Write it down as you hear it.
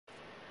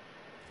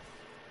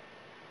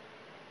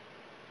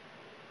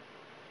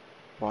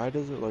Why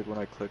does it, like, when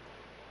I click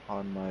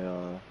on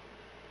my,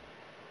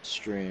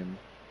 stream,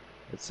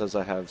 it says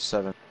I have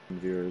 7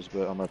 viewers,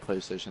 but on my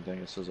PlayStation thing,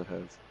 it says I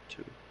have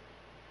 2.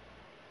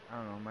 I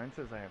don't know, mine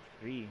says I have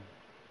 3.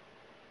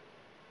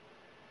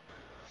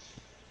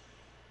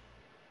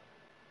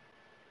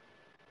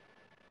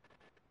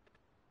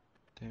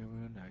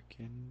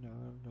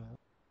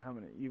 How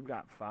many? You've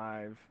got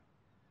 5.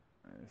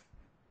 Nice.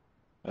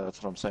 Yeah,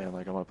 that's what I'm saying,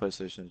 like, on my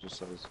PlayStation, it just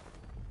says...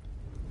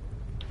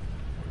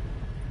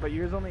 But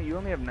you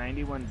only have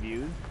 91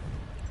 views?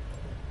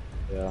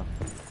 Yeah.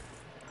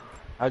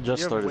 I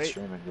just started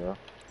streaming, bro.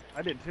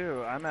 I did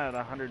too. I'm at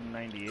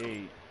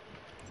 198.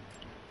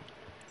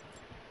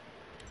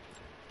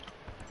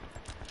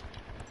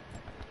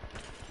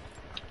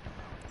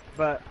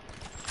 But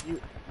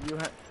you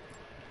have.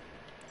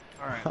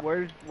 All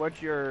right.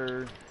 What's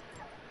your?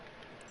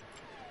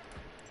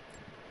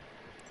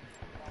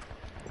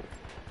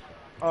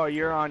 Oh,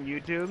 you're on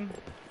YouTube.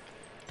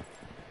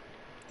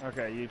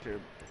 Okay, YouTube.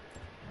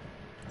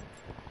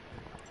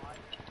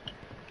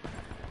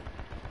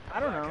 I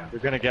don't know.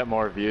 You're gonna get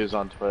more views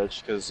on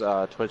Twitch because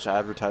Twitch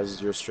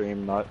advertises your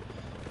stream, not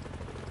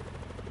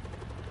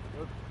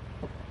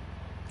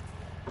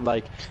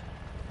like.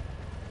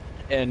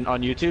 And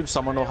on YouTube,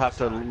 someone will have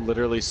to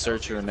literally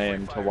search your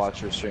name to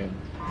watch your stream.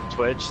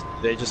 Twitch,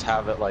 they just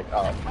have it like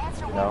up,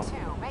 you know.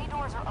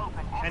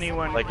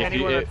 Anyone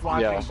that's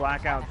watching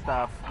Blackout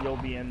stuff, you'll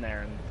be in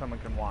there and someone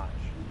can watch.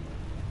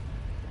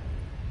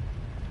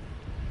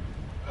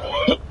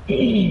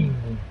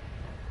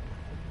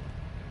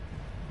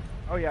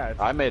 Oh yeah.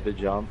 I made the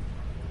jump.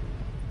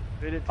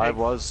 I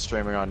was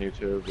streaming on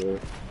YouTube,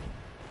 but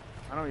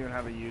I don't even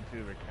have a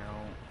YouTube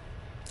account.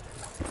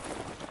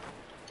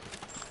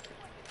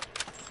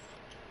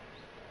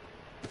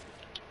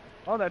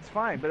 Oh, that's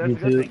fine, but that's a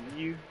good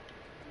thing.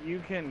 You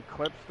can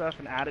clip stuff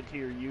and add it to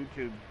your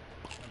YouTube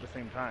at the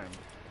same time.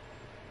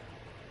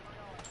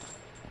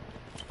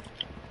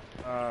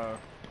 Yeah,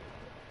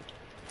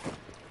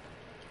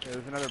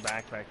 there's another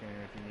backpack in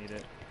here if you need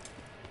it.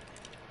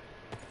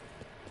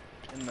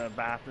 In the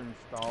bathroom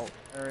stall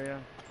area.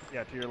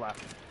 Yeah, to your left.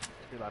 To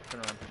your left,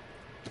 turn around.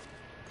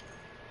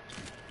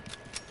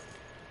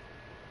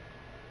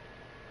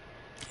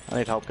 I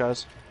need help,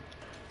 guys.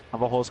 I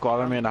have a whole squad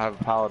on me and I have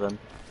a paladin.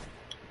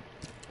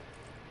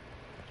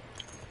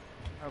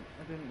 Oh, I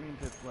didn't mean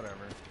to,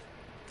 whatever.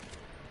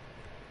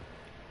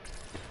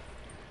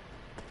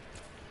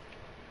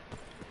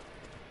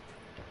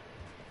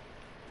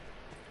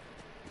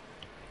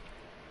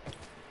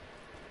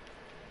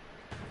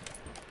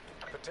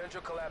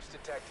 Potential collapse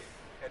detected.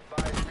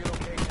 Advise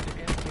relocation to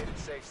indicated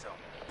safe zone.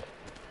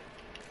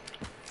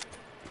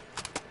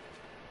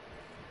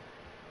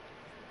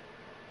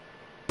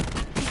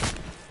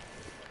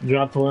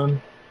 Dropped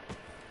one.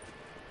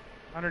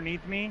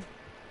 Underneath me?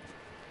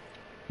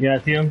 Yeah, I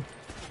see him.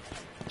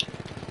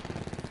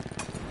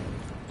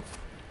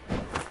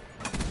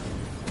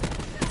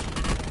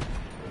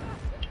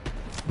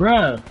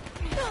 Bruh.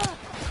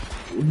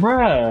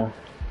 Bruh.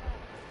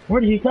 Where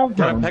did he come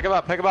from? Pick him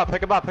up, pick him up,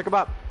 pick him up, pick him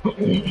up.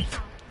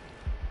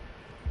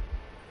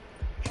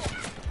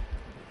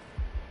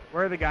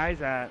 Where are the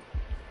guys at?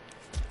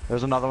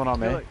 There's another one on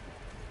me.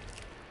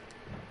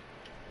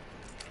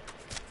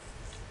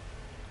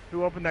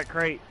 Who opened that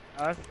crate?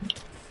 Us?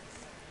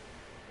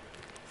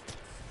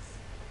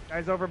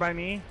 Guys over by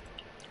me?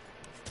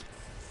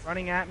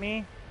 Running at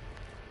me?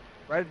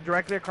 Right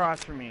directly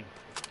across from me.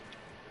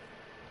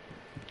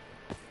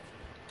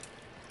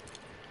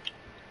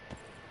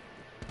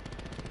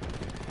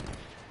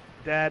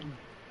 Dead.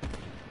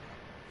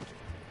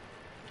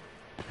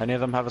 Any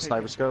of them have a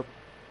sniper scope?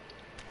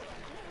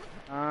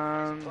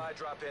 Supply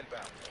drop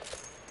inbound.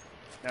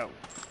 No.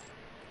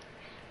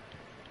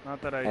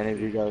 Not that I. Any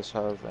of you guys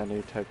have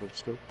any type of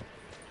scope?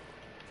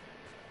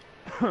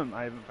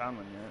 I haven't found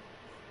one yet.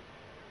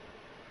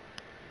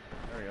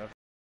 There we go.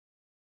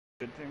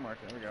 Good thing, Mark.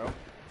 There we go.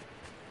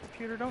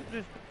 Computer, don't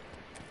just.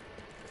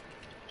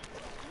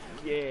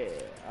 Yeah,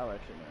 I'll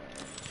let you know.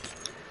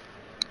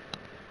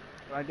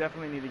 But I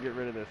definitely need to get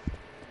rid of this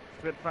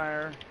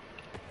Spitfire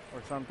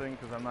or something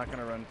because I'm not going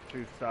to run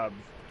 2 subs.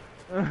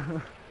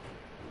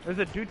 There's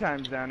a 2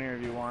 times down here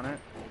if you want it.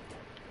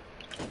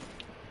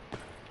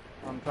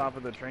 On top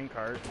of the train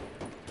cart.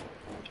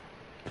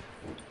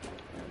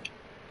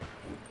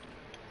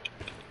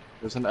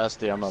 There's an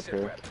SDM up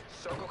here.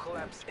 Circle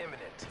collapse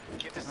imminent.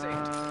 Get to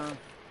safety.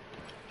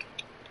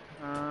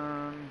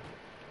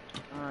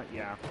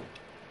 Yeah.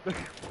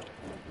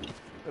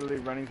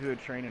 Literally running through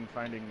the train and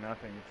finding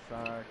nothing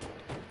sucks.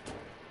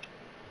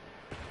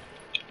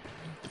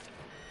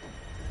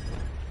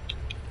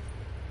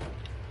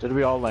 Did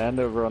we all land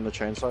over on the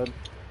train side?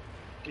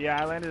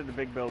 Yeah, I landed at the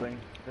big building.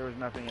 There was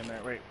nothing in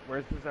there. Wait,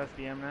 where's this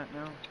SDM at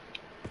now?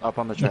 Up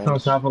on the train. It's on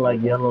top of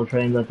like yellow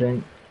trains, I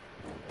think.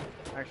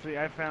 Actually,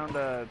 I found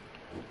an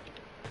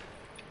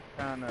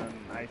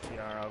ICR.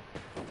 I'll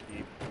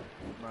keep.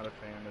 I'm not a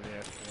fan of the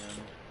SDM.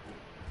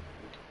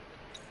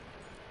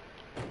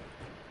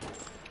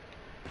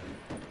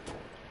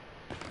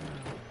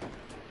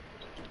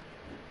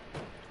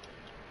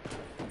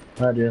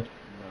 I do.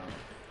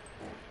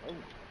 No.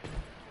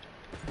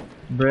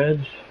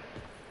 Bridge.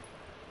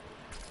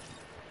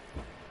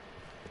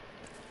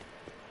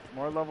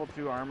 More level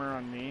 2 armor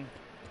on me.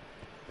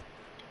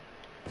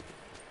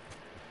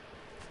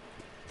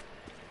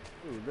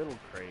 Ooh, little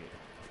crate.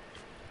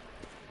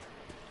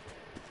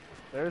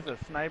 There's a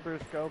sniper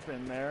scope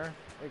in there.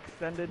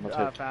 Extended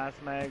fast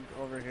mag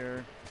over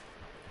here.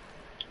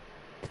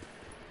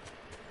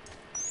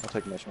 I'll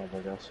take mesh mag, I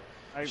guess.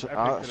 I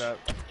picked it up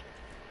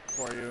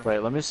for you. Wait,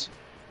 let me.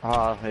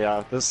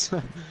 Yeah, this.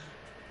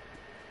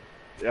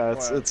 Yeah,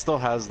 it still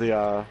has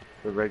the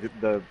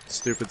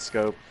stupid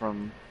scope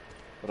from,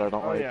 but I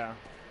don't like. Oh yeah,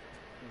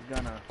 it's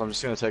gonna. So I'm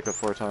just gonna take it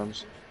 4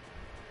 times.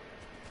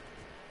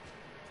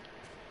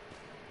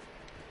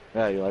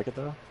 Yeah, you like it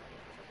though?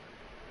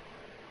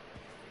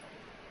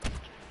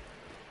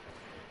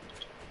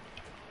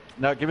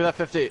 No, give me that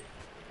 50.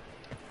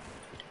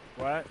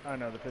 What? Oh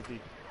no, the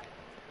 50.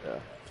 Yeah.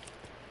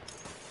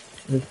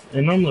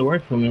 It normally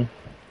works for me.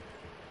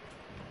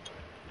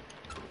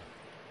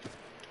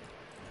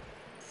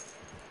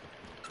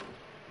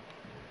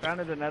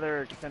 Founded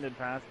another extended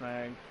fast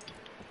mag.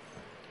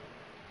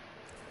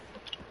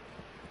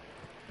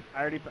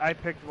 I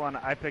picked one.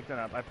 I picked one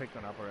up. I picked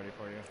one up already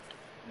for you.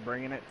 I'm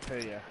bringing it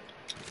to you.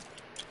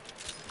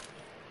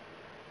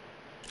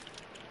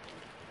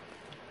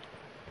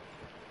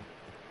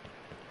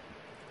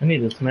 I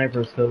need a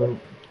sniper scope.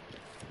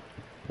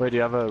 Wait, do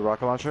you have a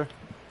rocket launcher?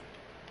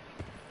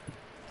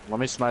 Let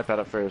me snipe at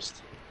it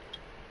first.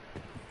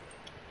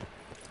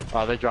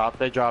 Oh, they dropped.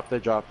 They dropped. They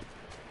dropped.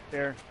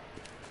 Here,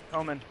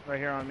 Omen, right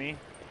here on me.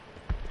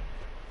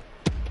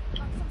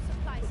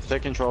 Let's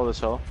take control of this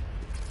hill.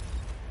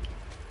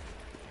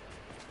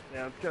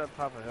 Yeah, let's get up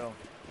top of the hill.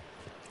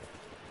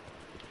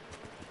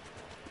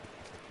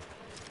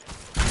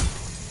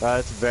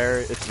 It's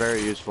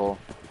very useful.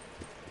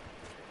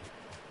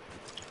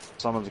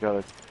 Someone's got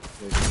to.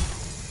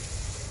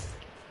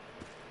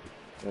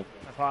 Yeah.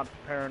 I popped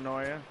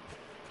paranoia.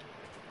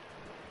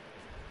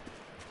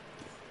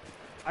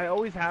 I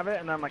always have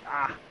it, and I'm like,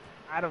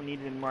 I don't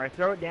need it anymore. I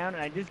throw it down,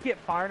 and I just get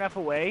far enough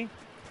away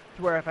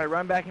to where if I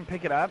run back and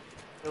pick it up,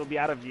 it'll be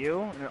out of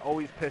view, and it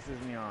always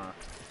pisses me off.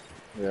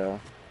 Yeah.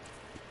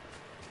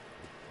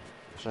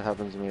 That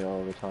happens to me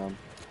all the time.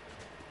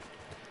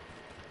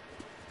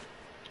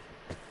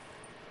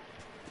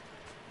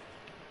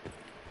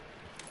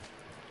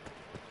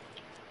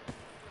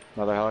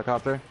 Another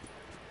helicopter.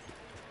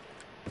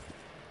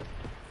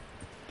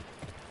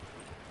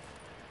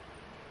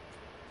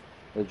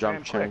 They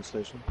jumped train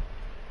station.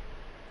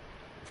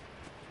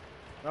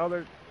 Oh,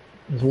 there's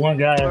one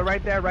guy. Oh,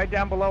 right there, right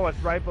down below us,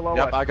 right below us.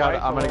 Yep, I got right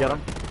it. I'm gonna get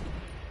him.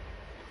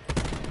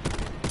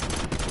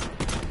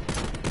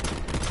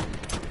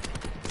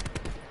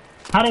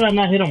 How did I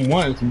not hit him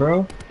once,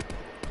 bro?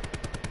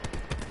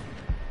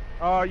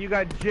 Oh, you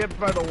got gypped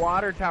by the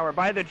water tower.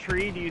 By the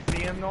tree, do you see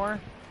him, Nor?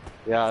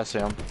 Yeah, I see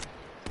him.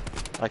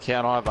 I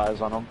don't have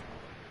eyes on him.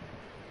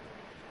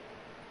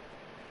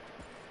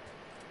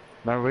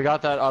 Remember, we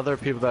got that other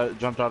people that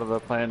jumped out of the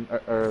plane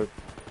or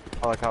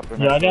helicopter.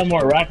 Yeah, I got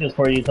more rockets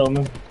for you,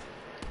 Tillman.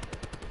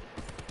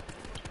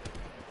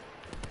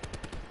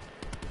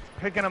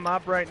 Picking him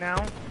up right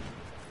now.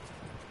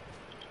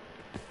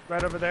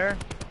 Right over there.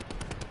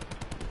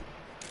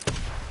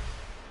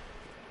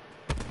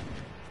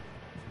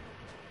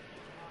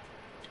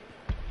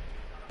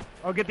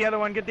 Oh, get the other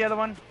one, get the other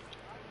one.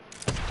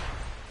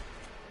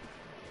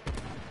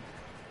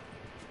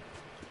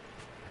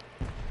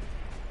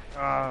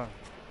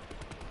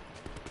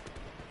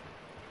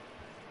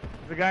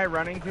 The guy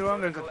running to him,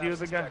 there's a few of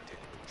the guys.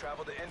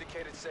 Travel to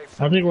indicated safe I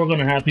zone. think we're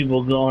gonna have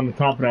people go on the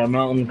top of that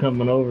mountain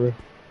coming over.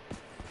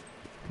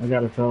 I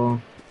got a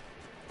fellow.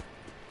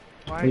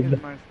 Why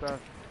is my stuff?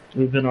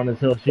 We've been on this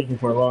hill shooting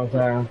for a long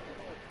time.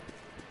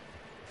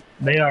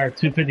 They are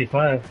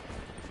 255.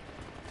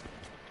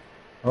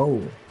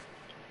 Oh.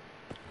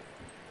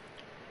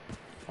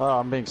 Oh,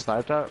 I'm being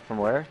sniped at? From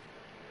where?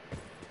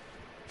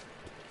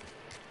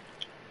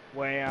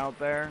 Way out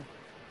there.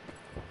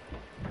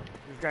 Does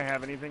this guy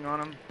have anything on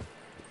him?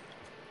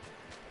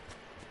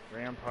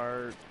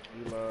 Rampart,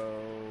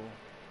 Elo.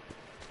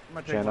 I'm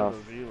gonna take one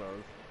of those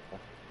Elos.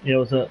 Yeah,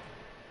 what's up?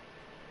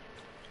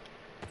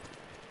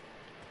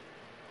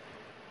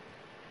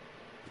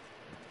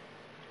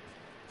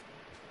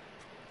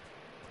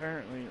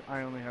 Apparently,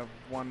 I only have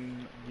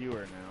one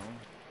viewer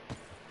now.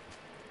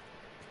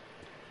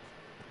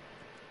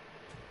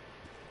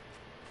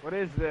 What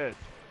is this?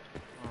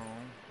 Oh.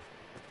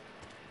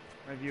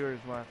 My viewers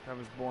left. I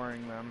was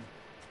boring them.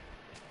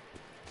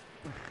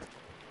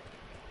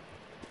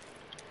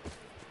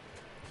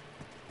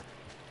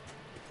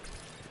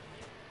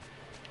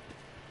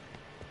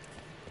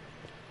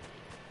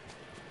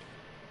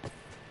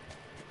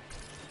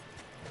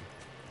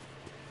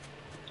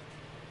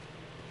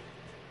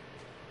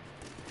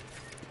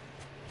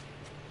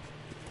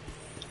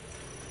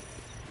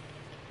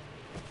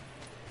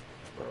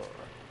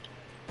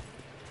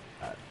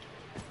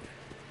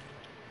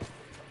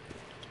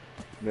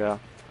 Yeah.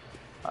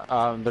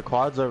 The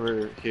quad's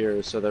over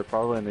here, so they're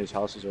probably in these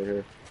houses right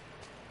here.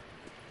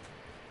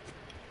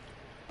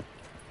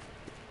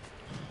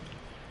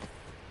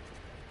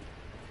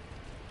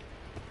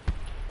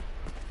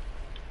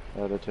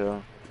 The other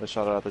two. They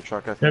shot it at the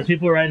truck, I There's think.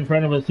 people right in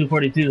front of us,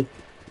 242.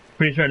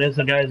 Pretty sure that's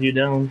the guys you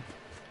down.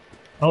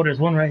 Oh, there's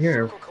one right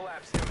here. Circle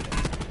collapse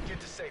imminent. Get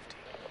to safety.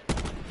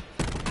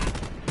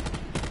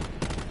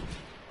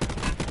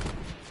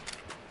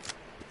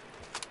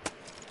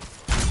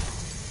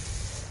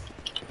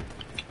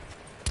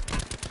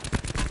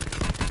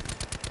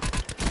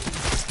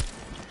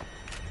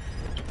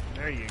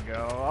 There you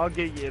go. I'll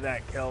get you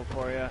that kill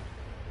for you.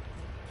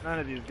 None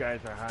of these guys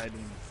are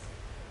hiding.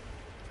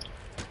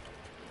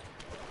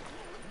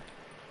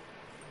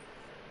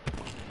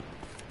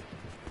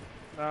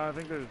 No, I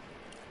think there's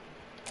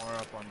more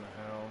up on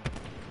the hill.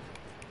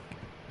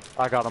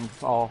 I got them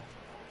all.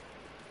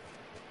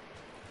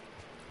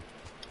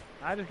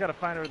 I just gotta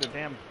find where the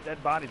damn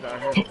dead bodies are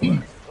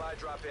here. Supply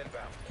drop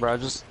inbound. Bro, I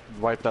just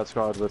wiped that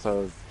squad with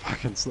a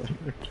fucking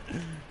sniper.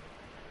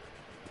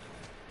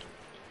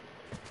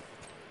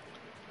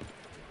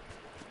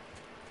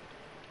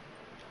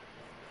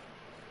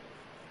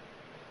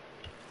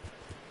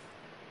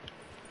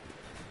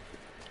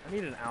 I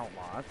need an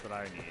outlaw, that's what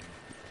I need.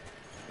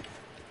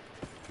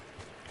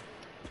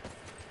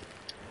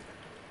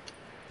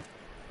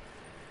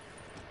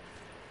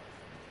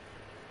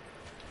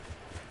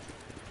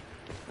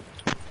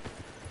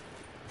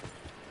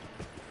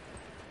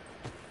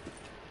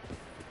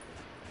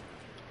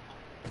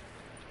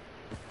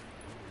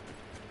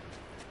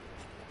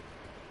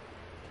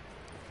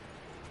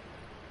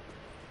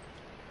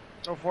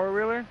 No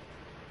four-wheeler?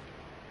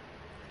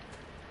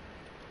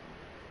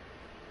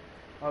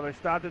 Oh, they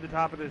stopped at the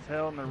top of this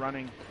hill and they're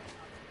running.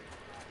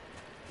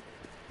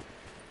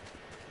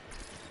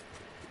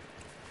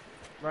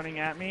 Running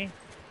at me.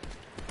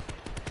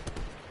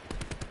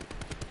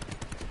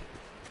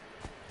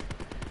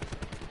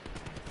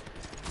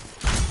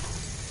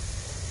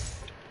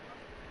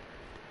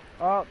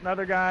 Oh,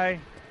 another guy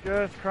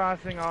just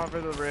crossing over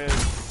the ridge.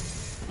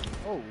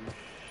 Oh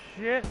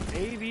shit,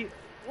 AV.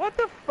 What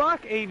the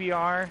fuck,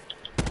 AVR?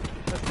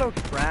 That's so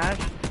trash.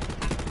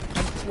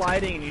 I'm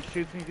sliding and he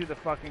shoots me through the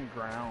fucking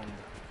ground.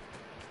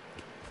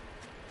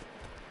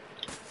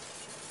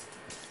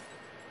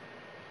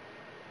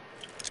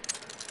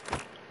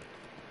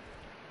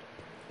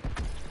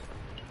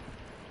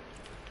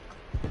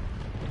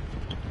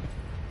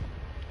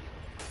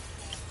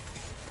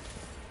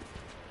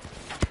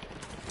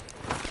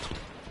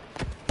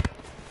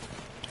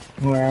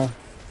 Well,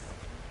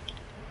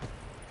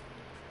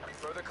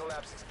 Further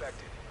collapse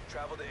expected.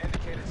 Travel to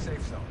indicated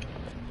safe zone.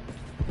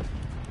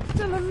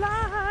 Still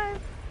alive!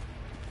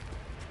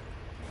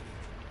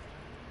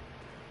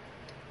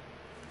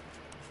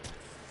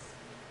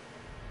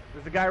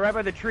 There's a guy right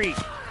by the tree,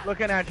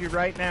 looking at you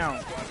right now.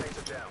 Squad mates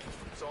are down.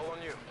 It's all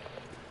on you.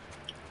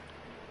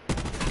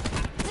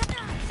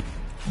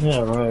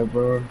 yeah, right,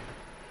 bro.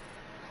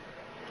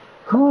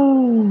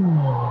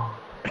 Oh.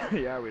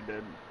 Yeah, we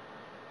did.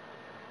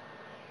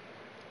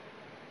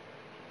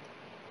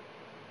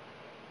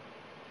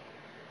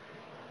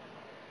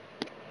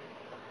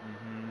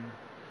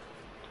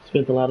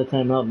 Spent a lot of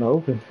time out in the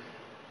open.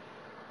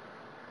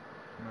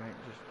 Might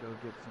just go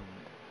get some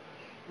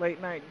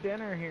late night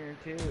dinner here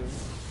too.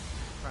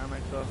 Fry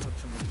myself with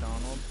some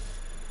McDonald's.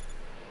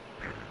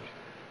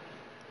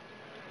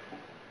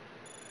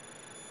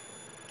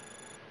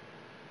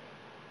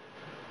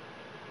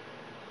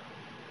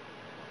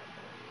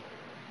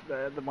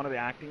 The one of the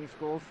acting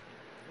schools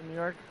in New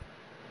York.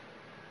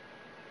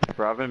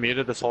 Bro, I've been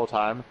muted this whole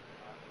time.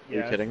 Are you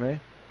Yes. kidding me?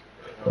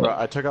 Bro,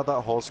 I took out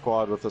that whole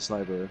squad with the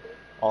sniper.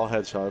 All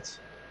headshots.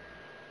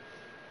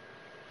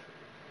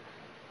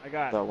 I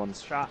got That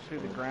one's shot through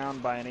the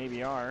ground by an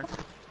AVR.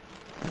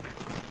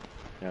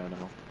 Yeah, I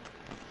know.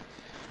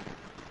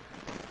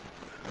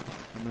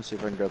 I'm gonna see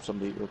if I can grab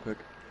something to eat real quick.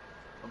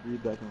 I'll be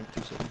back in like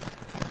 2 seconds.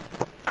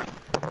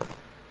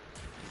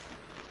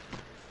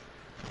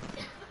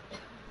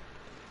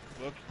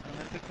 Whoops, I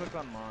meant to click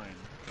on mine.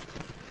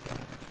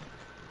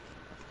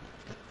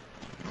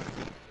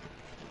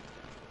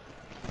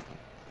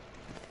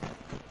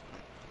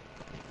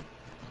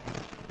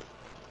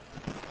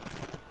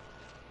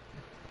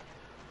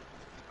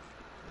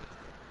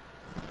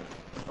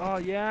 Oh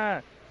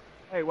yeah.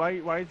 Hey, why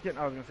he's getting?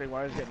 I was gonna say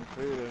why he's getting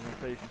food. I was gonna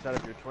say you should set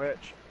up your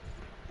Twitch.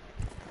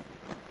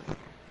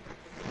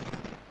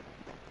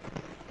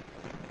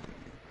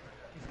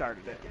 He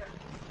started it.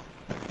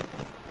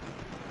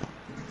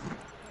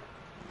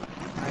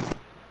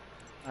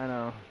 I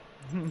know.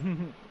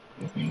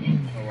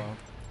 Oh well.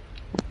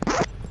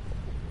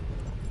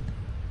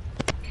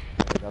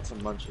 Got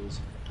some munchies.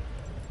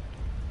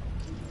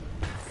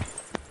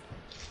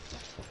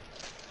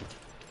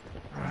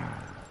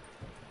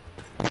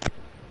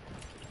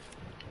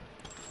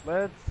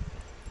 Let's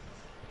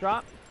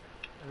drop.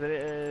 Is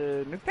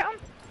it Nuketown?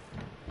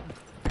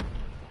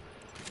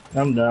 I'm I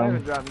haven't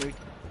down. dropped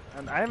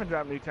I haven't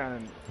dropped Nuketown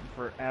in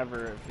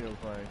forever. It feels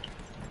like.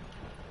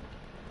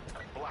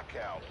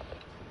 Blackout.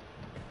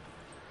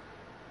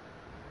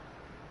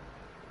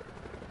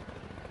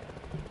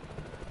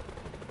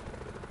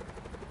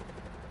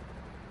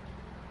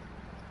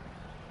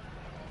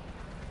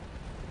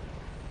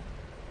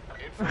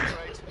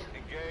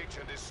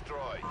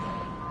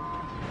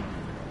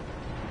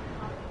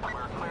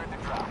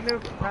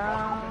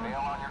 Nuketown. Nail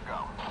on your go.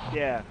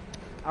 Yeah.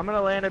 I'm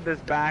gonna land at this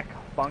back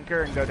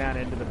bunker and go down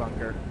into the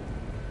bunker.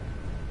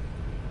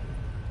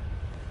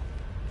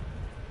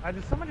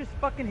 Someone just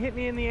fucking hit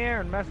me in the air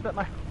and messed up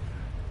my...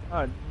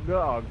 Oh,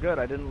 good.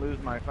 I didn't lose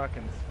my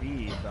fucking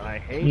speed. I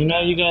hate You know,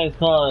 that. you guys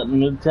call it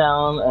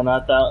Newtown, and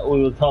I thought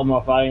we were talking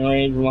about fighting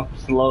range. I'm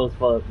slow as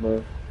fuck,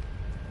 bro.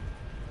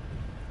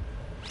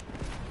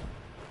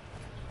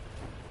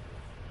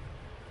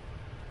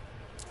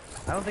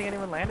 I don't think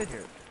anyone landed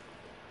here.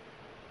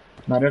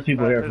 Now there's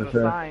people here There's for a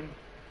sure. sign.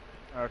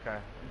 Okay.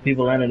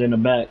 People landed in the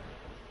back.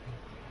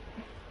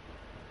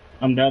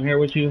 I'm down here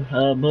with you,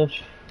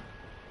 Bush.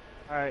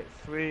 Alright,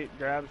 sweet.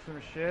 Grab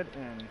some shit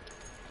and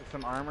put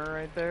some armor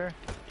right there.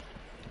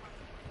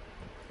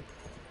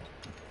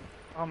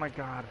 Oh my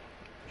god.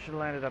 Should have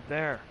landed up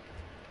there.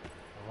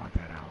 I want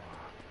that outlaw.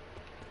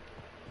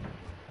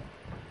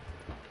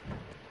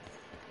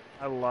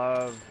 I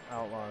love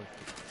outlaws.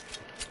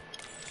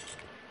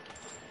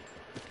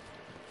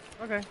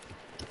 Okay.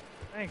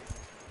 Thanks.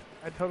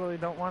 I totally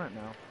don't want it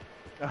now.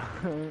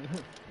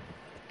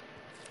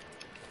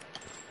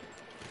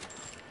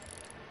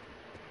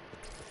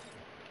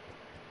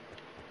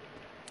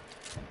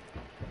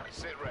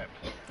 Sit rep.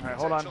 Alright,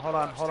 hold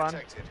on.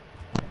 Detected.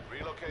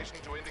 Relocation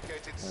to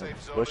indicated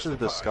safe zone. Bush is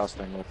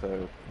disgusting with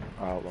the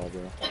outlaw,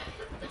 bro.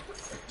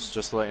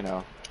 Just to let you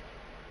know.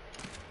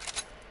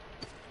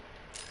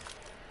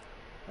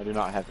 I do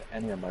not have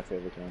any of my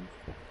favorite guns.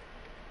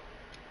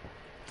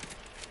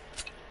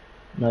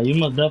 No, you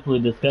most definitely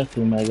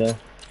disgusting, my guy.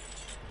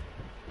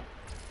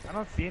 I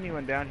don't see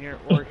anyone down here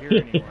or here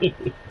anymore.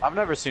 I've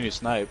never seen you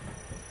snipe.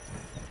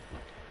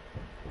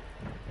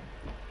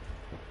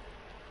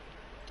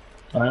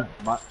 Alright.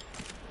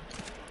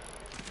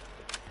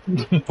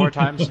 Four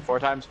times.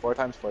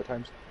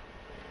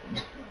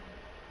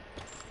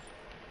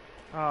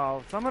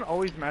 Oh, someone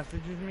always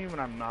messages me when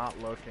I'm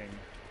not looking.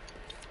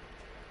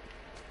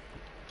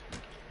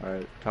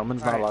 Alright,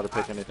 Toman's not allowed to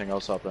pick anything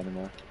else up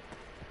anymore.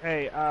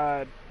 Hey,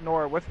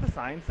 Nora, what's the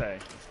sign say?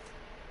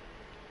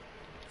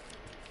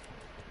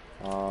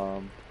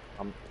 Toman's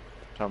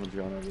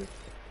going over.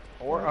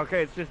 Or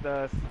okay, it's just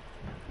us.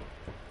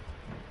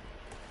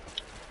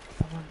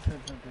 Someone said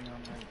something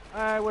on there.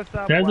 Hi, what's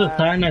up? There's a Wes?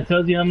 sign that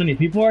tells you how many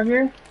people are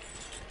here?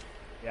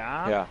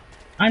 Yeah? Yeah.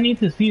 I need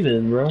to see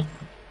this, bro.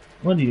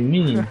 What do you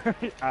mean?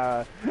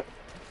 Yeah,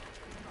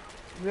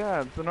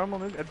 it's a normal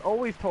news. It's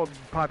always told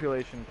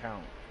population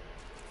count.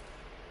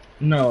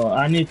 No,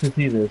 I need to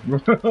see this,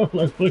 bro.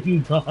 Like, what are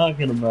you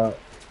talking about?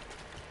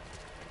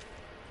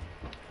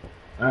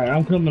 Alright,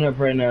 I'm coming up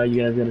right now.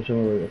 You guys gotta show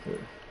me where this is.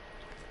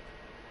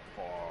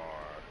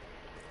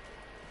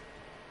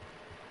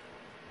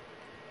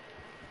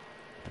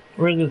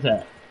 Where's this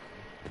at?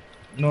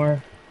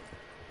 Nora?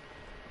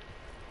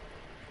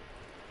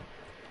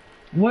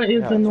 What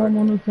is the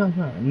normal Newtown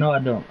sign? No, I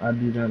don't. I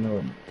do not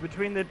know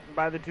it.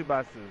 By the two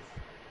buses.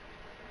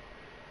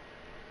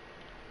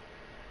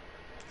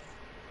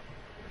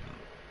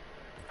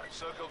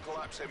 Circle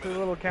collapse It's a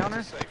little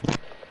counter.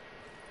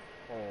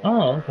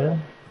 Oh, okay.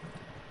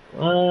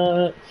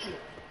 What?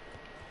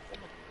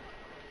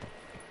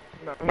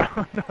 No.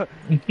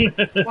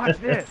 Watch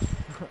this.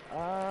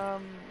 Oh,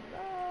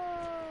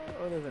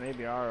 there's an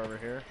ABR over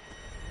here.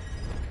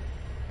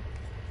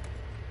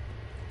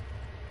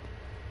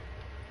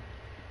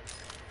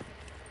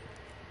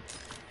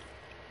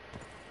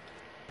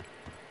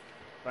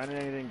 Finding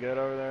anything good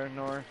over there,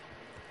 Nor?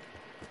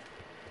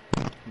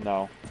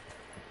 No.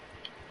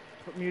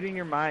 Quit muting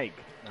your mic.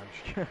 No, I'm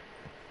just kidding.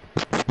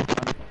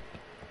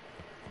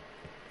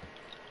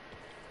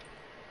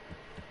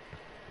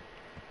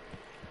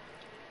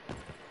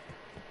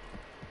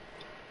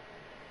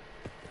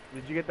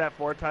 Did you get that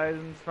 4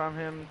 Titans from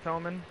him,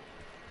 Toman?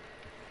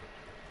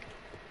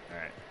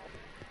 Alright.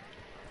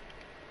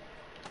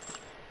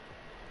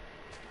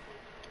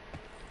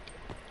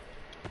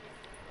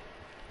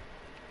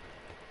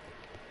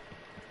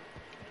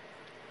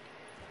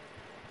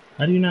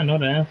 How do you not know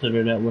the answer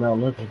to that without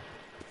looking?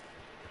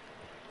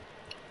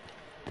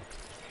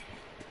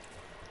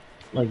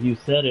 Like you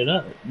set it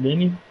up,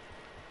 didn't you?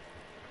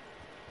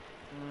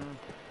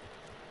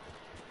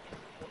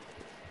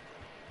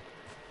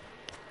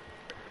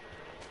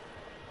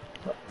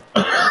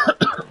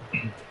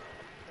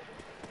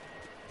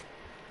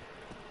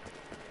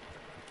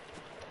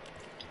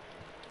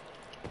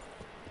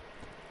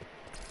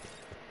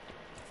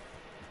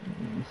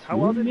 How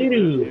well did we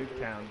do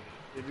Nuketown?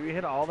 Did we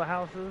hit all the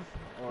houses?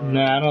 Or...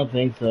 Nah, I don't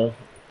think so.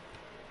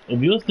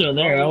 If you were still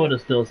there, I would have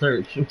still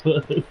searched.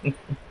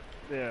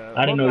 Yeah.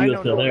 I didn't know you were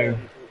still there.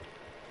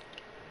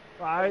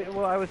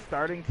 I was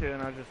starting to,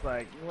 and I was just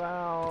like,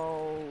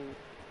 well,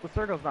 the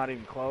circle's not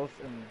even close,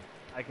 and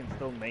I can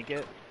still make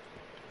it.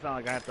 It's not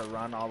like I have to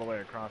run all the way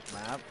across the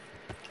map.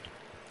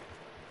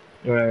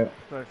 Right.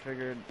 So I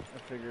figured,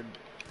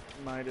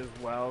 might as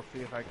well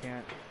see if I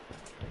can't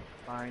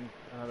find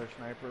another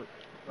sniper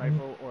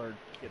rifle or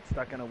get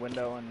stuck in a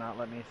window and not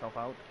let myself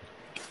out.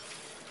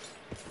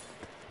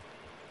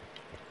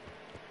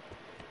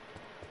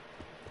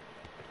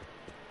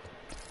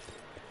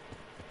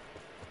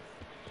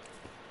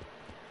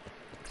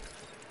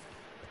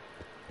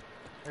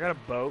 got a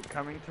boat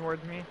coming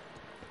towards me.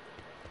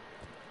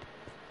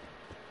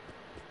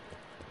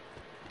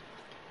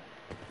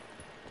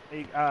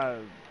 Hey,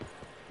 there's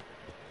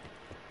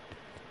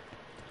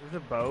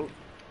a boat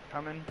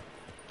coming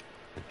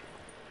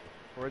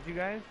towards you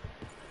guys.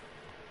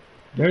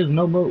 There's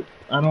no boat.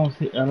 I don't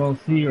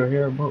see or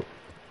hear a boat.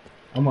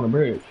 I'm on a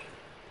bridge.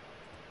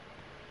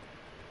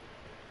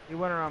 He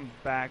went around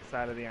back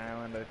side of the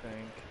island, I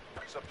think.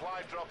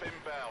 Supply drop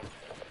inbound.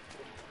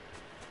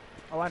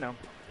 Oh, I know.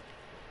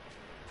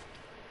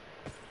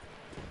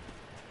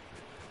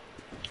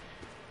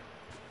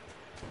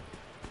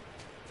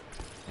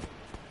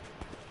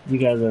 You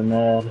guys are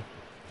mad.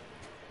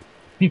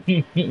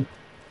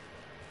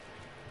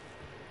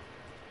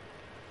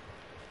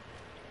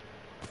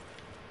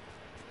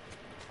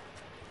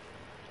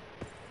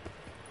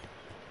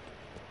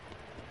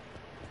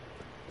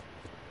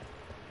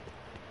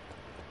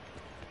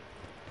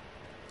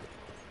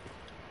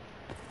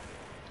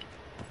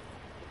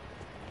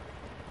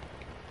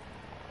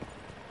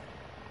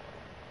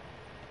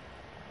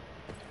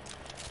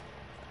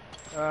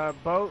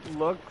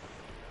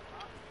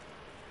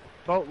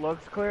 Boat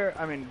looks clear.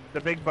 I mean,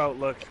 the big boat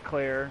looks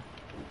clear.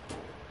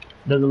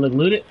 Does it look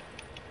looted?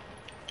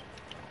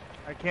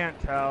 I can't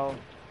tell.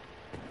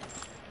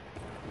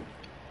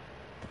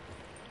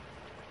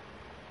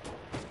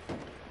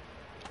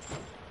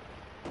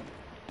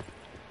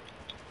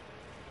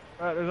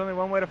 There's only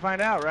one way to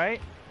find out,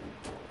 right?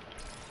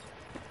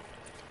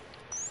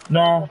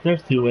 Nah,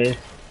 there's two ways.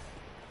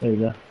 There you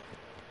go.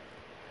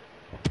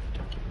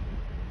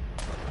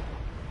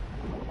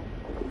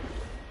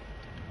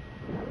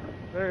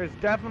 There's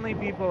definitely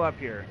people up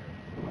here.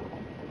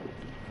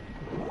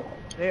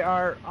 They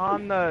are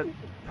on the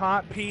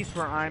top piece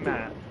where I'm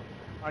at.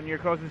 On your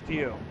closest to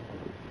you.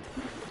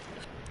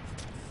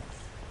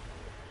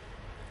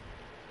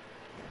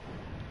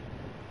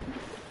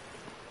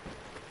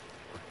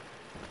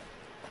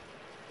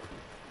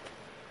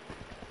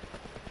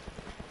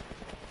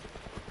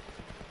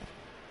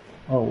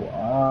 Oh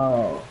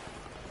wow.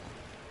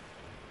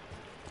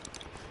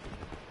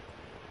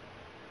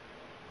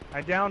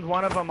 I downed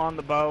one of them on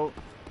the boat.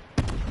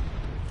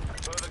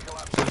 Further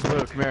collapse. There's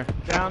Blue, come here.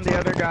 Downed the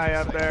other guy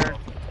up there.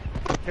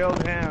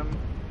 Killed him.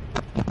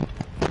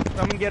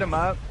 Someone get him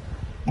up.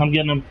 I'm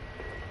getting him.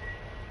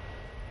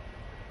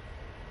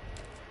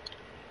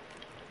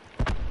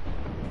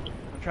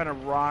 I'm trying to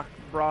block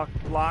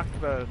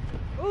the...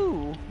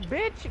 Ooh,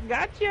 bitch,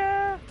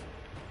 gotcha!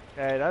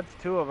 Okay, that's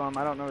two of them.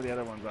 I don't know who the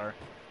other ones are.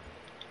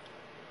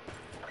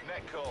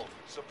 Net call.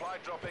 Supply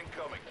drop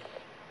incoming.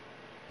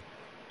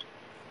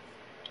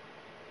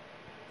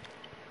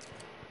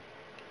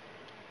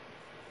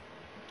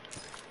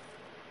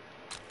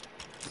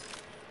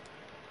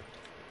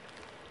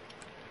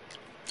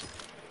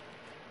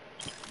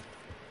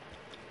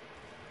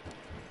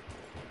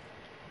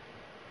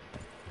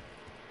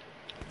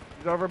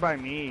 He's over by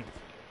me.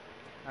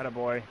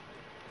 Attaboy.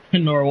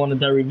 Nora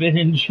wanted that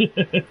revenge.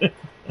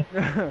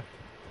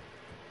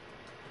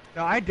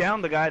 No, I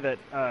downed the guy that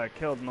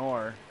killed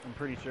Nor. I'm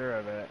pretty sure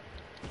of it.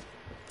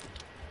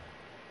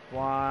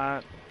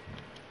 What?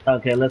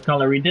 Okay, let's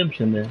call it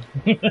redemption then.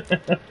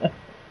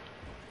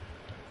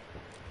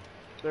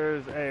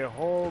 There's a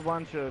whole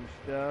bunch of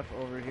stuff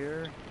over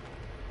here.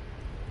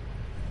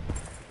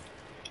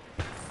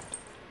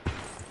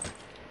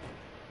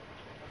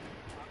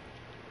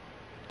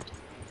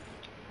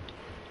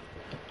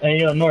 Hey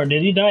yo, Nora,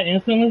 did he die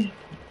instantly?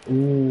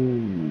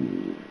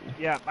 Ooh.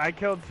 Yeah, I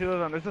killed two of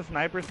them. There's a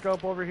sniper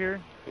scope over here.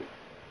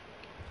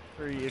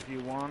 For you if you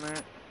want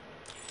it.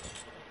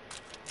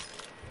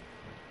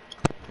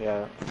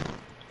 Yeah.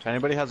 If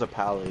anybody has a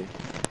pally,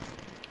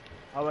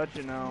 I'll let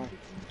you know.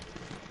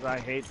 'Cause I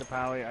hate the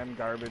pally. I'm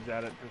garbage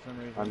at it for some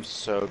reason. I'm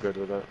so good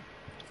with it.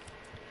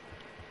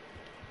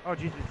 Oh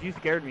Jesus, you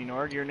scared me,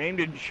 Norg. Your name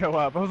didn't show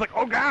up. I was like,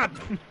 oh god!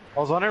 I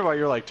was wondering why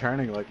you were like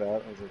turning like that. I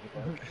was like,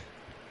 what the fuck?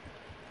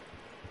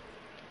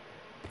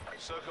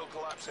 Circle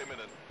collapse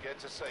imminent. Get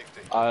to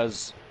safety.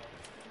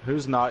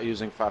 Who's not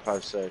using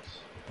 5.56?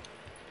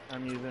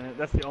 I'm using it.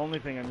 That's the only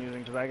thing I'm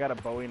using because I got a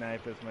Bowie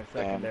knife as my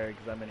secondary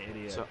because I'm an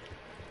idiot. So,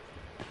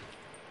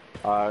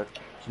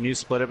 can you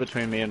split it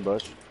between me and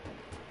Bush?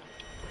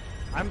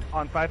 I'm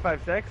on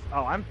 5.56.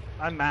 Oh, I'm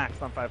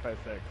maxed on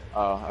 5.56.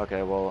 Oh,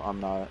 okay. Well, I'm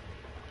not.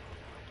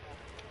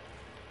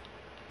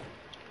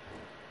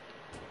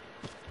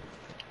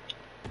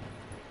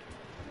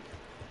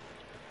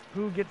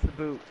 Who gets the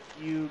boot?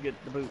 You get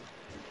the boot.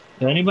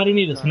 Does anybody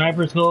need a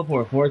sniper scope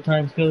or a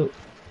 4x scope?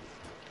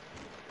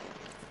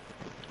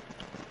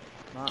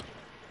 Not.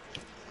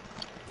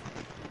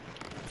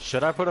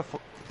 Should I put a?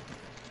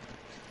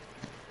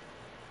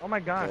 Oh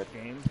my gosh, Good.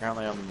 game.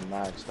 Apparently, I'm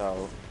maxed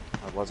out.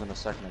 I wasn't a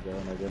second ago,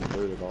 and I didn't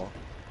loot at all.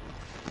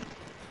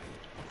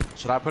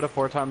 Should I put a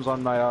 4x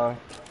on my?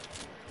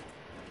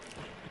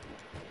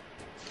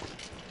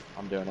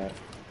 I'm doing it.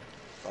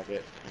 Fuck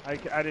it. I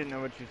didn't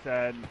know what you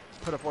said.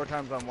 Put a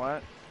 4x on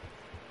what?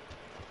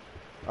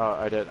 Oh,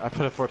 I did. I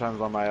put it 4x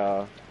on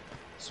my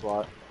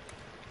SWAT.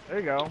 There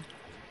you go.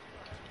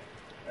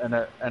 And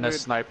a Dude.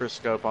 sniper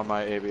scope on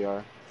my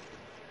ABR.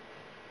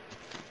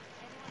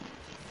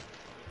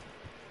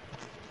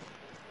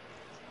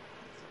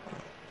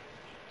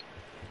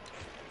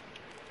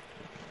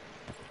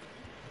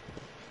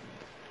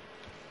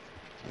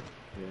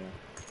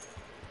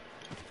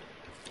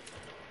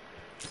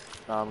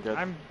 No, I'm good.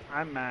 I'm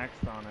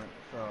maxed on it,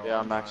 so Yeah,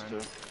 I'm maxed fine.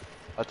 too.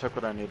 I took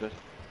what I needed.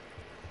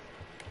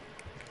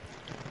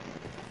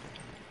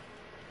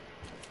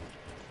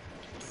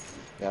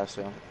 Yeah, I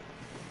see him.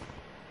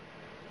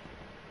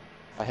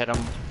 I hit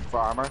him for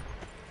armor.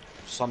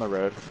 Just on the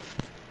road.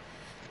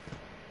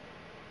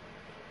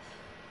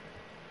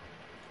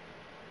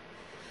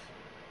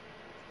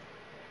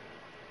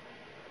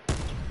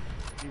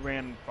 He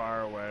ran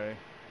far away.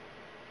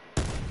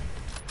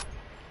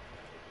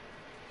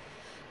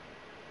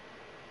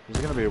 This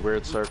is gonna be a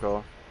weird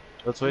circle.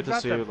 Let's wait to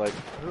see, like...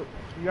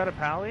 You got a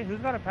pally? Who's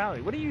got a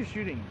pally? What are you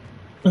shooting?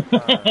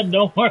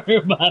 Don't worry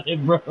about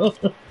it, bro.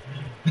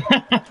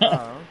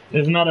 Oh.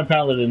 It's not a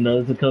paladin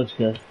though, it's a coach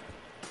guy.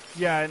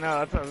 Yeah, I know,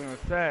 that's what I was gonna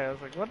say. I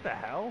was like, what the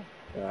hell?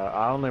 Yeah,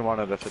 I only want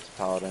it if it's a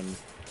paladin.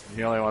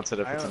 He only wants it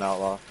if it's an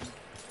outlaw.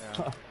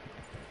 Yeah.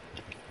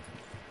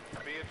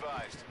 Be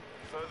advised.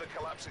 Further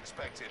collapse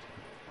expected.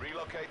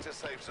 Relocate to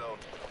safe zone.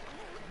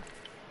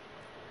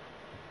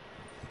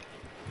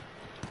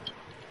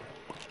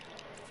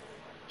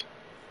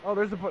 Oh,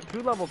 there's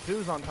two level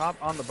 2s on top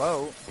on the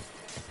boat.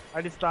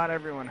 I just thought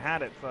everyone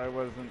had it, so I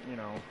wasn't, you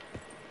know,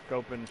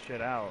 scoping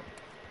shit out.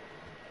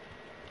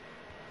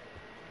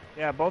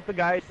 Yeah, both the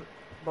guys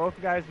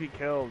we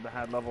killed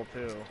had level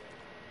 2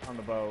 on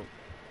the boat.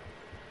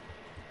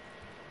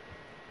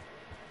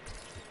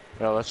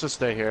 Yeah, let's just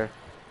stay here.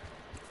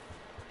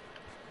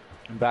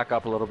 And back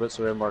up a little bit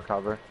so we have more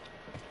cover.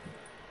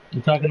 You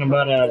talking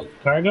about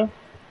cargo?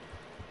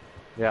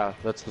 Yeah,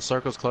 that's the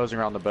circle's closing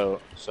around the boat,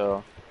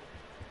 so...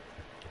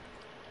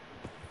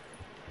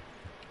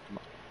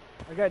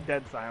 I got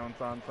dead silence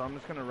on, so I'm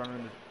just gonna run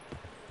into...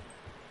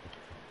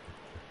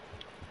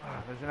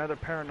 Ah, there's another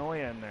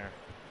paranoia in there.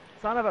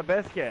 Son of a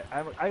biscuit!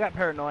 I got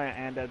paranoia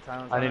and dead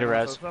silence. I need a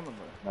res. So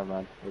Never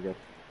mind, we're good.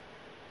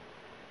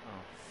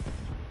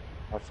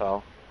 Oh. I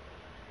fell.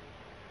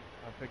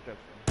 I picked up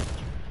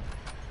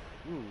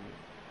some. Ooh.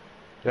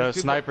 Yo,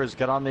 snipers,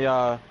 get on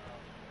the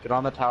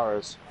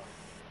towers.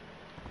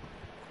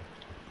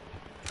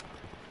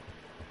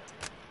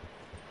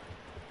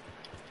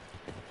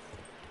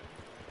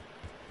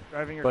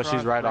 Driving But across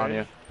she's right on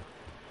you.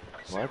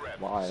 Sit What? rep.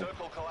 Why?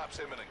 Circle collapse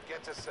imminent.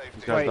 Get to safety.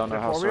 These guys Wait, don't know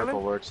the how four-wheeler?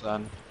 circle works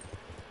then.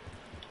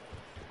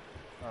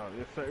 Oh,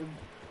 yes, sir.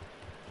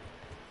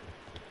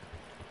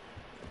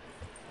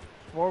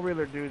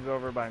 Four-wheeler dude's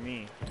over by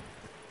me.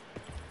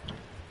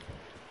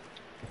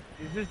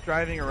 He's just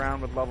driving around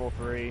with level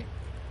 3.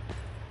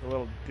 A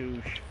little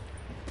douche.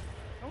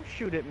 Don't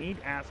shoot at me,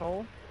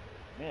 asshole.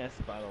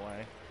 Missed, by the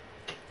way.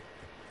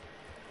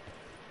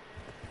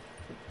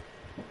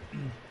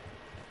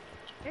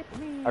 It's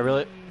me.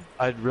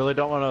 I really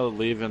don't want to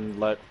leave and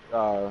let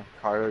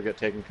cargo get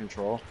taken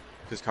control,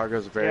 because cargo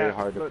is very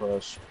hard to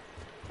push.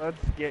 Let's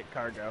get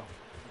cargo.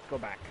 Let's go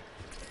back.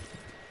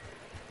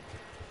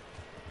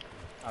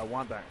 I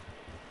want that.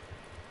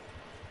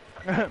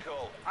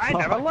 Cool. I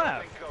never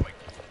left. Incoming.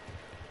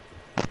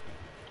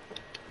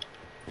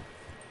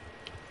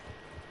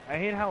 I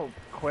hate how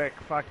quick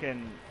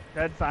fucking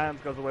dead silence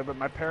goes away, but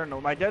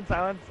my dead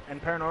silence and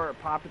paranoia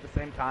popped at the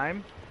same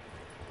time,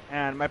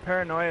 and my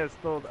paranoia is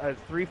still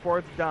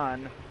 3/4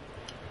 done,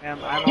 and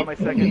I'm on my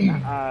second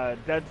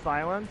dead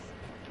silence,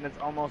 and it's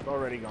almost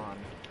already gone.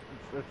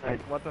 It's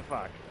like, what the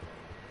fuck?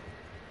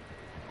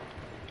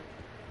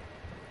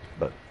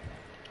 But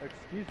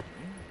Excuse me.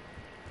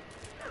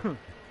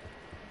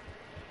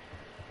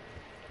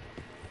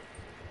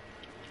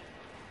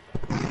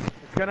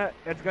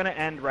 It's gonna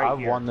end right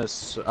here.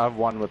 I've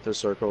won with this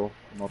circle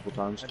multiple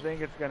times. I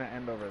think it's gonna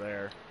end over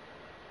there.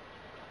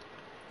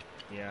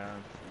 Yeah.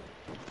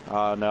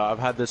 No, I've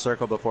had this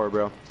circle before,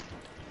 bro.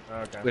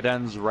 Okay. It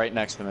ends right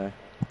next to me.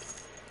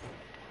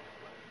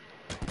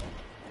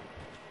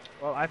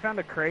 Well, I found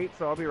a crate,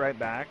 so I'll be right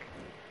back.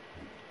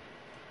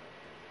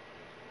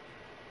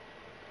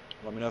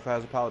 Let me know if it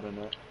has a paladin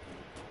in it.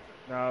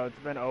 No, it's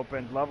been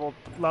opened. Level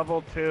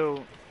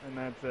 2, and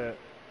that's it.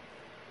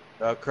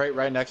 Crate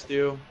right next to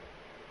you.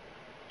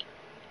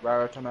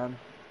 Rara Toman.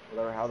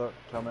 Whatever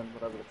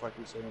the fuck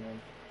you say your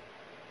name.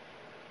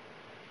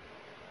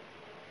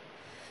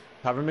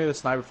 Cover me with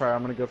sniper fire,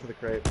 I'm gonna go for the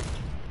crate.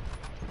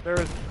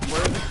 Where's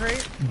the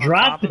crate?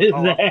 Dropped his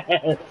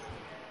ass.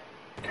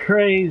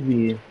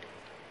 Crazy.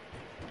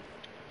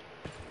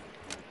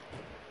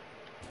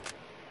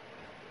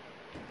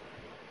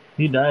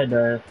 He died.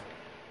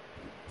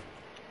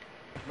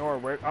 Nor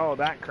where? Oh,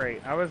 that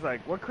crate. I was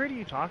like, what crate are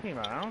you talking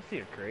about? I don't see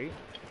a crate.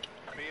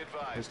 Be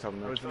advised. He's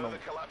coming up.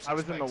 I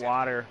was in the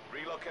water.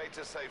 Relocate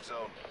to safe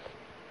zone.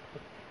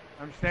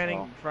 I'm standing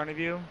in front of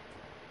you,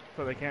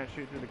 so they can't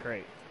shoot through the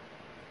crate.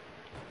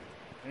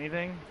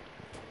 Anything?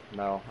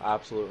 No,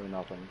 absolutely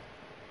nothing.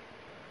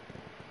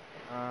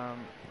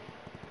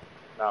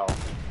 No.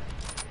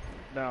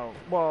 No.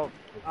 Well,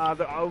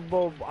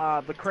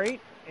 the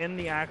crate in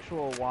the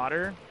actual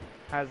water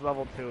has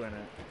level 2 in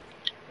it.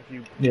 If you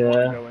want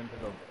to go into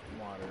the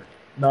water.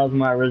 That was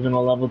my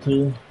original level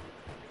 2.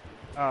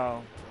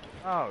 Oh.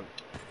 Oh.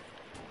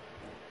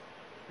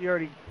 We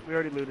already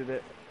looted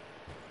it.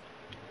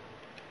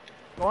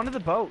 Go onto the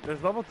boat.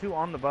 There's level 2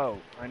 on the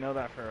boat. I know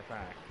that for a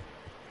fact.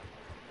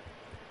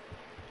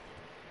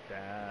 Damn.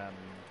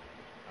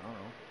 I don't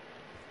know.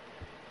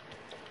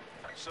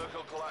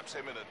 Circle collapse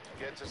imminent.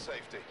 Get to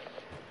safety.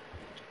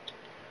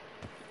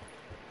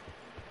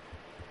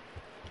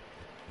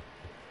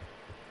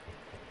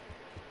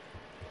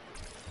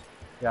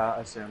 Yeah,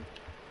 I see him.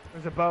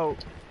 There's a boat.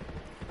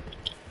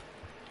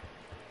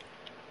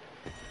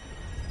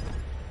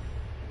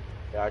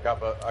 Yeah, I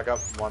got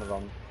one of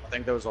them. I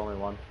think there was only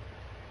one.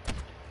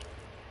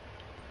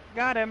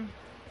 Got him.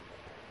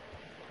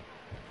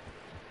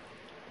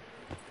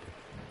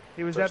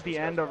 He was at the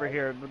end over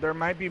here. There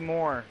might be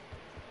more.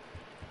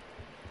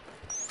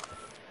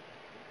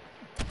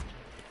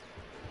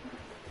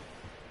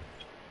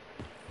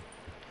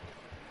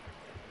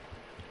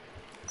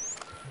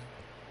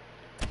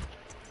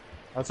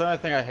 That's the only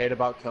thing I hate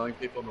about killing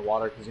people in the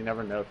water, because you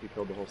never know if you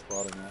killed the whole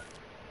squad or not.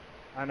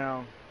 I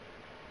know.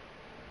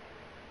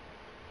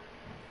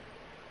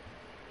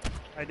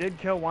 I did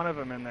kill one of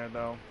them in there,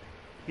 though.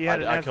 He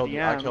had an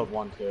SDM. I killed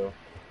one, too.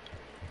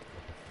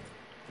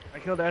 I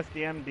killed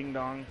SDM, ding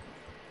dong.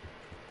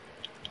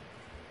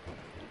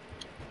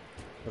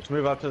 Let's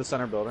move up to the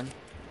center building.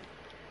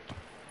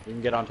 We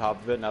can get on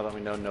top of it now that we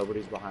know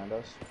nobody's behind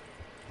us.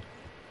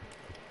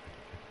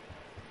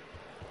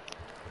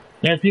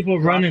 There's people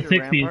running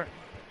 60.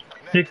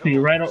 60,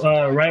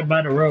 right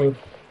by the road.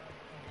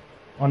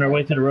 On their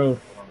way to the road.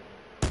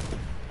 I'm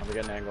gonna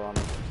get an angle on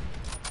them.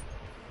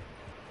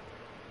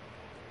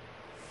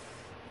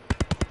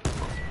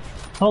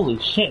 Holy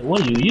shit,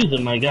 what are you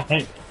using, my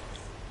guy?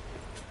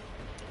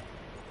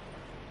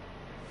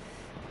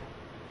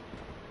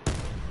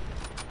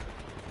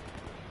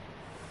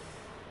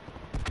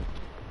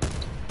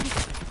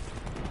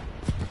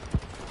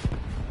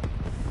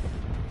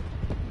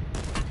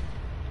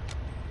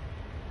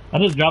 I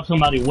just dropped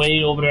somebody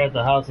way over there at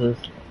the houses.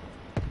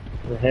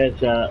 The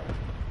headshot.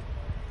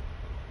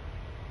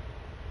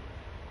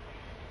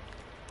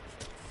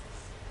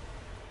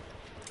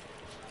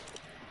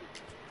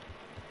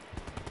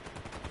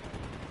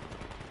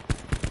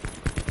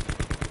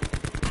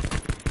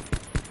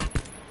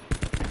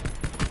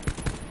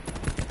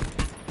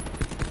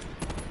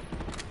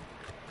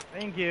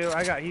 Thank you.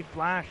 He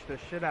flashed the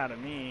shit out of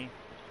me.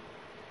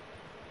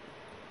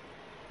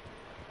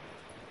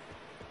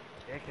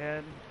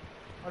 Dickhead.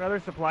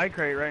 Another supply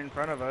crate right in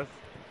front of us.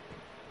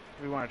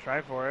 We want to try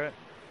for it.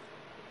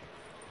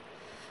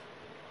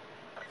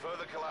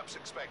 Further collapse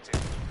expected.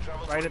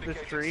 Travel Right to at this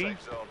indicated tree.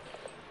 safe zone.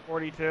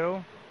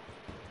 42.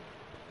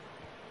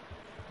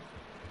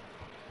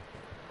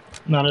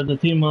 Now there's the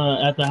team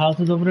at the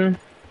houses over there.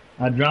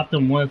 I dropped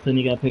him once and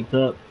he got picked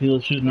up. He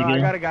was shooting No, again.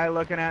 I got a guy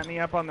looking at me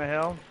up on the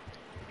hill.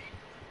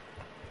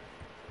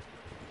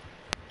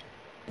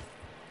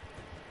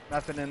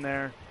 Nothing in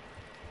there.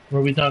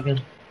 Where are we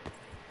talking?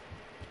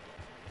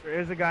 There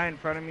is a guy in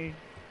front of me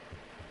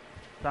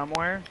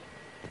somewhere.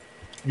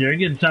 Yeah, you're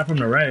getting shot from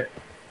the right.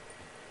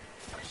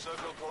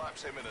 Circle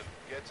collapse imminent.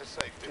 Get to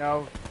safety.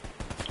 No.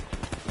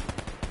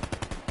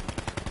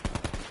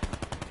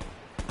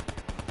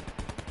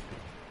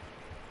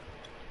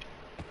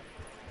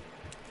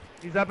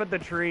 He's up at the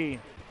tree.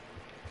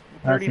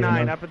 I see him, 39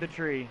 man. up at the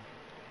tree.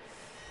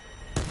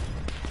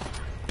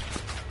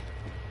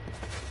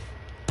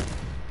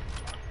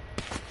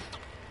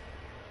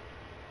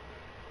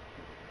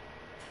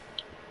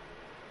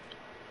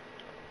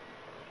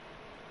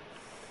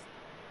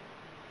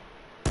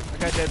 I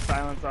got dead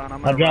silence on.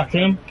 I'm I gonna dropped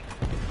rush him.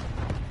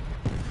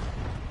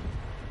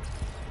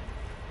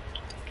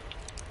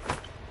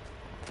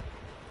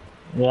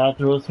 Yeah, I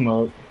threw a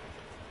smoke.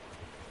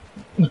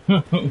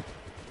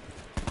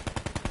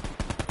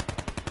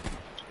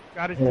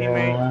 Got his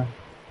teammate.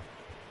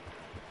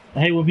 I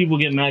hate when people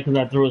get mad because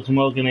I throw a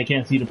smoke and they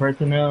can't see the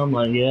person now. I'm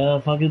like, yeah,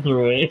 fucking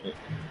throw it.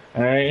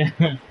 Alright.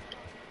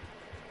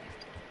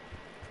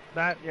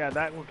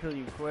 That will kill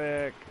you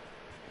quick.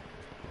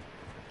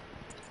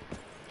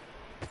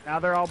 Now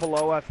they're all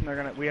below us and they're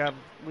gonna we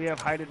have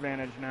height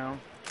advantage now.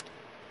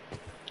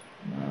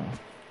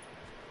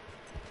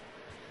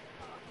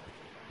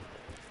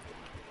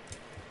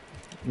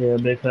 Yeah,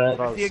 big fat.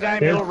 You see a guy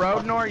middle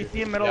road, Nor? You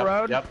see him middle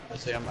road? Yep, I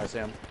see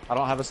him. I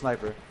don't have a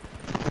sniper.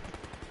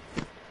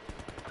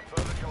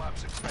 Further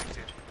collapse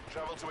expected.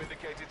 Travel to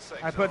indicated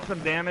safe I put zone.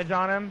 some damage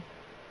on him.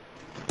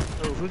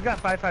 Ooh, who's got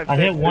 5.56? I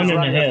hit one in the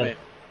Right head. with me.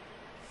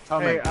 Oh,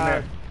 Hey, man, come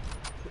here.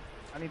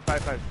 I need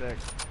 5.56.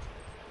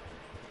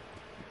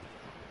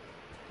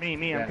 Me,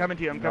 I'm Yeah, coming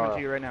to you. I'm coming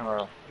to you right now.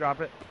 Nora.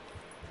 Drop it.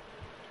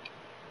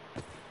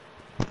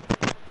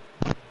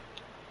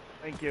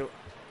 Thank you.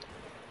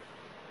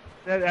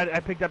 I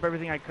picked up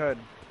everything I could.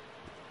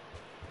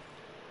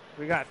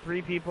 We got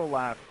 3 people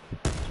left.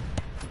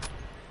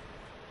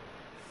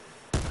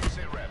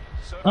 Sit rep.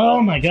 Circle Oh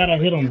my collapse god, I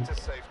hit imminent. him. Get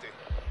to safety.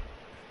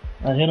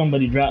 I hit him,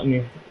 but he dropped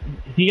me.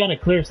 He got a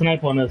clear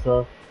snipe on us,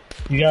 so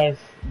you guys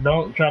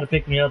don't try to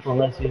pick me up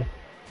unless you.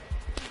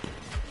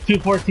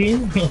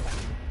 214? Come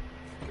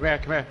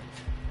here.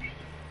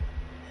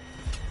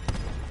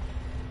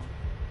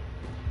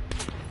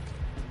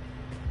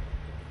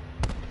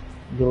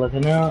 Good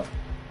looking out.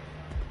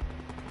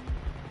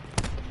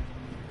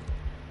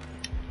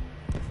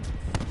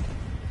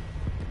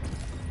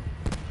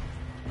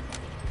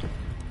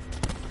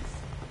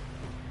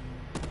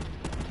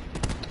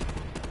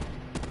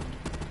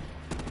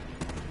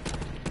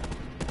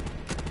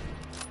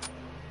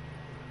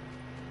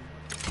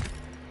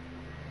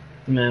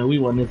 Man, we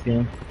won this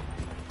game.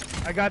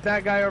 I got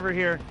that guy over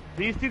here.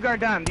 These two are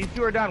done. These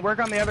two are done. Work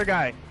on the other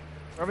guy.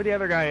 Wherever the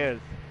other guy is.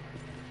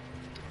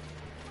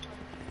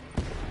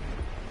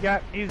 Yeah,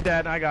 he's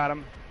dead. I got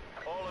him.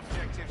 All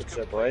objectives What's up,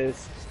 complete.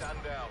 boys? Stand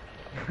down.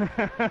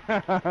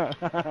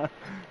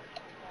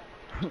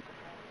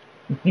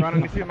 Ron,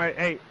 let me see my.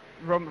 Hey,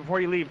 Roman, before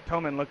you leave,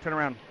 Toman, look, turn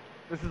around.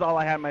 This is all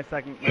I had. My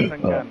second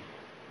gun.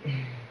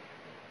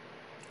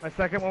 My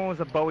second one was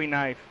a Bowie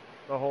knife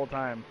the whole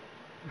time.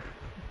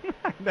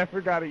 I never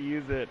got to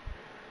use it.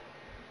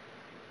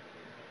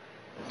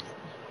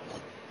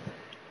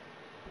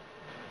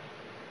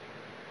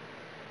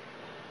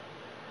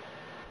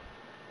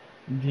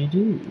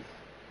 GG's.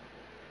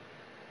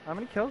 How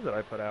many kills did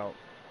I put out?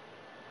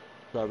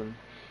 7.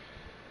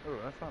 Oh,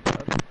 that's not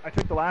bad. I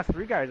took the last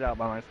 3 guys out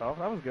by myself.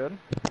 That was good.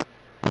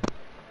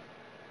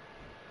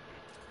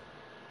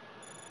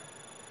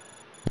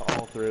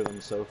 All 3 of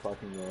them so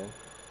fucking low.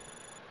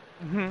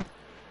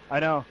 I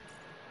know.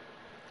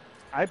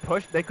 I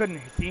pushed. They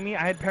couldn't see me.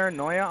 I had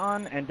paranoia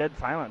on and dead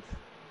silence,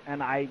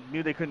 and I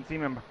knew they couldn't see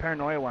me. And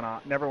paranoia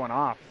never went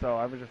off. So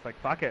I was just like,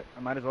 "Fuck it. I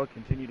might as well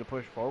continue to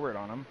push forward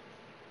on them."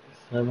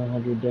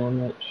 700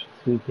 damage,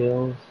 2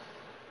 kills.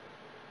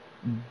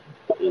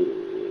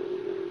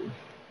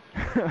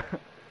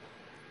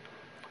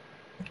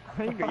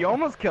 You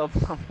almost killed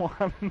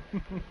someone.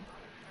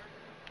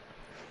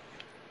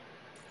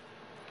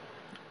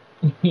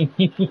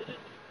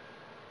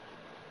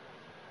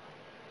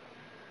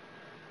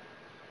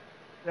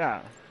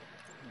 Yeah.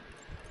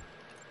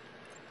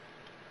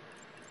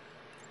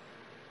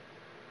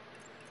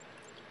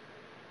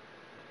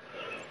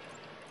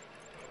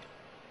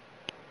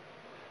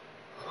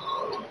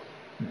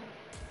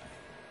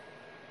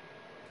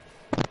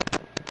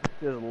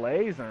 Just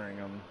lasering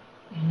them.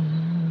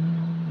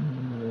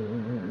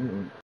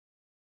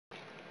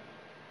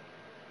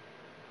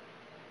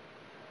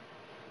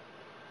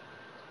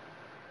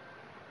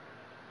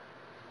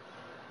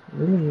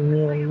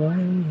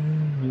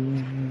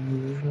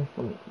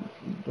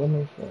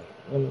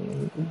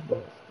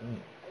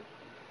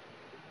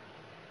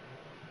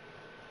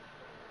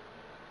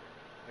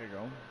 There you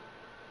go.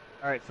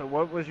 Alright, so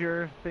what was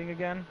your thing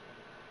again?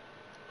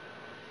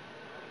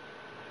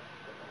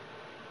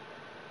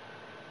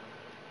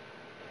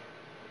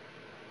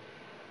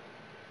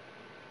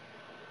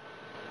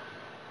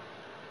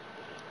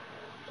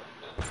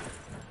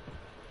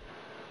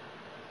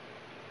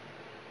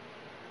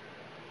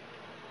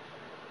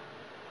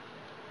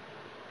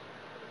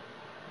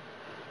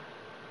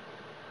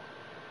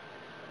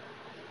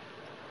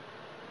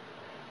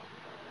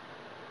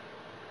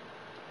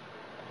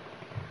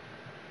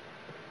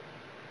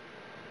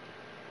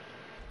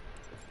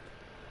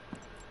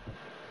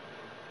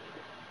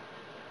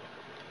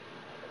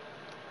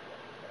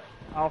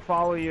 I'll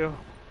follow you.